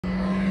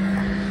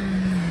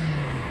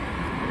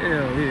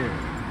Hell yeah.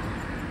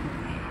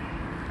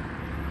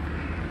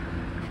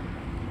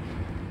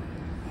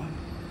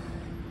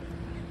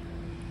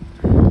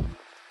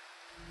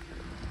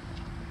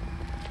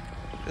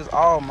 It's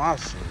all my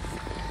shit.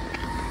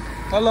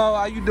 Hello,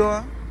 how you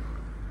doing?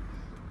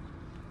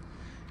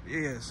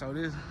 Yeah, so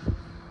this...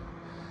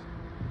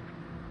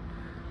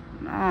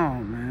 No,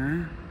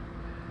 man.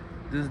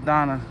 This is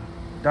Donna.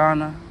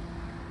 Donna.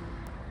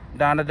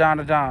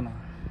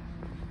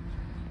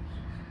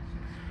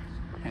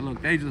 Hey,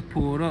 look, they just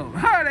pulled up.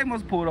 They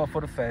must pull up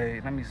for the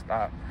fade. Let me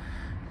stop.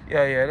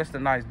 Yeah, that's the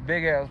nice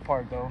big-ass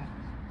park, though.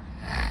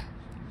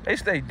 They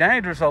stay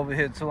dangerous over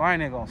here, too. I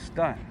ain't even gonna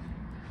stunt.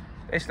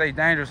 They stay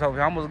dangerous over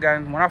here. I almost got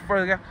in, when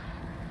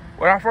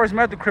I first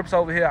met the Crips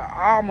over here,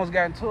 I almost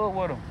got into it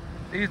with them.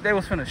 They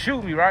was finna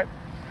shoot me, right?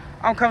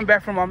 I'm coming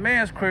back from my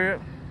man's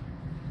crib.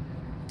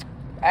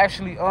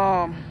 Actually,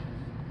 I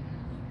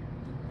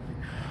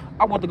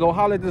went to go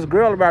holler at this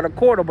girl about a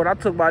quarter, but I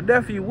took my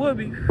nephew with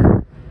me.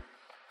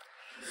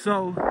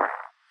 So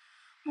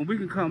when we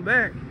can come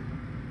back,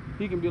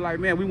 he can be like,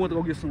 man, we went to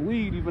go get some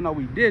weed, even though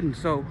we didn't.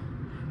 So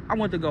I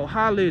went to go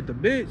holler at the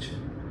bitch,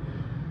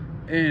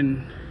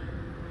 and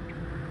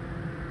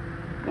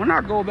when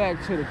I go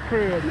back to the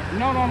crib,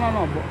 no,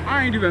 but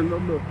I ain't even,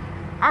 look,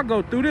 I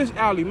go through this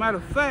alley. Matter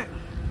of fact,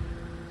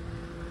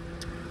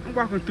 I'm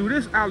walking through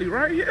this alley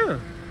right here.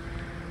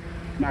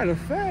 Matter of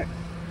fact,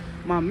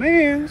 my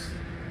mans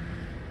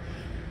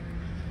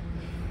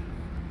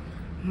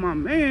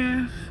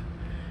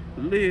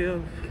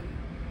live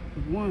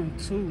 1,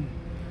 2,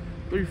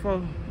 3,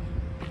 4,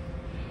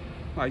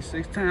 like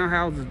 6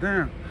 townhouses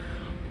down.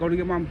 Go to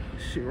get my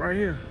shit right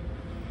here.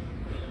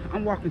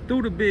 I'm walking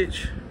through the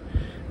bitch.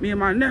 Me and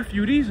my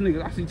nephew, these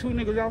niggas, I see 2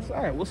 niggas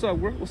outside. What's up,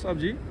 bro? What's up,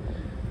 G?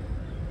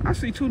 I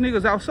see 2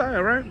 niggas outside,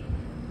 right?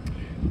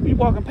 We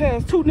walking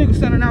past 2 niggas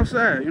standing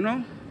outside, you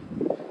know?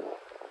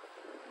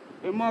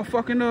 And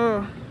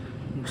motherfucking,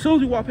 as soon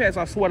as we walk past,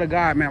 I swear to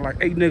God, man, like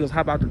 8 niggas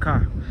hop out the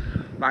car.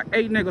 Like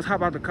 8 niggas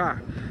hop out the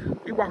car.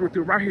 We walking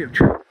through right here.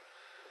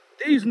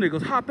 These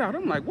niggas hop out.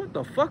 I'm like, what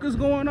the fuck is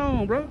going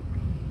on, bro?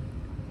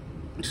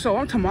 So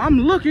I'm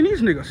looking,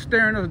 these niggas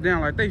staring us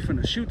down like they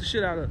finna shoot the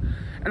shit out of.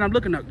 And I'm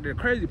looking up, the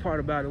crazy part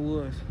about it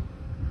was,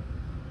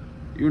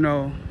 you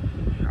know,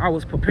 I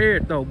was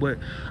prepared though, but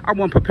I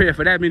wasn't prepared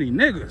for that many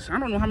niggas. I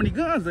don't know how many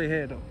guns they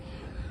had though.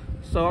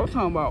 So I'm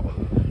talking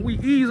about, we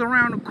ease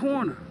around the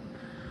corner.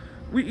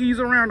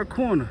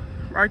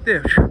 Right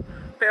there.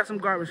 Past some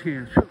garbage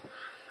cans.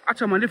 I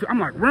tell my nephew, I'm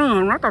like,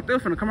 run. I thought they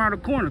was finna come out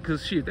of the corner,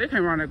 cause shit, they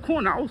came around that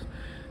corner. I was,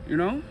 you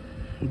know,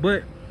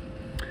 but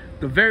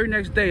the very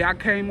next day I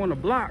came on the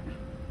block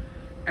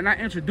and I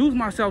introduced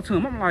myself to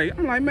him. I'm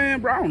like,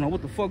 man, bro, I don't know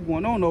what the fuck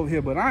going on over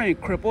here, but I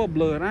ain't Crip or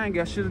blood. I ain't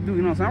got shit to do,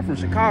 you know what I'm saying? I'm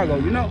from Chicago,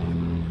 you know?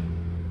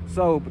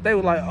 So, but they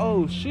were like,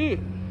 oh shit.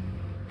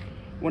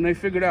 When they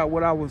figured out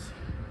what I was,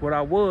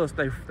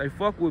 they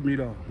fuck with me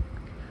though.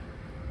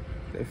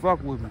 They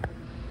fuck with me.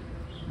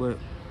 But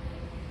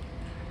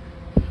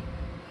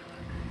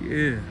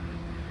yeah,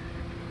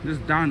 this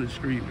Donna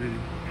Street, man.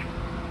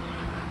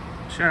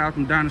 Shout out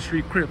to Donna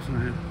Street Crips,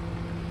 man.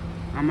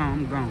 I'm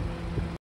gone.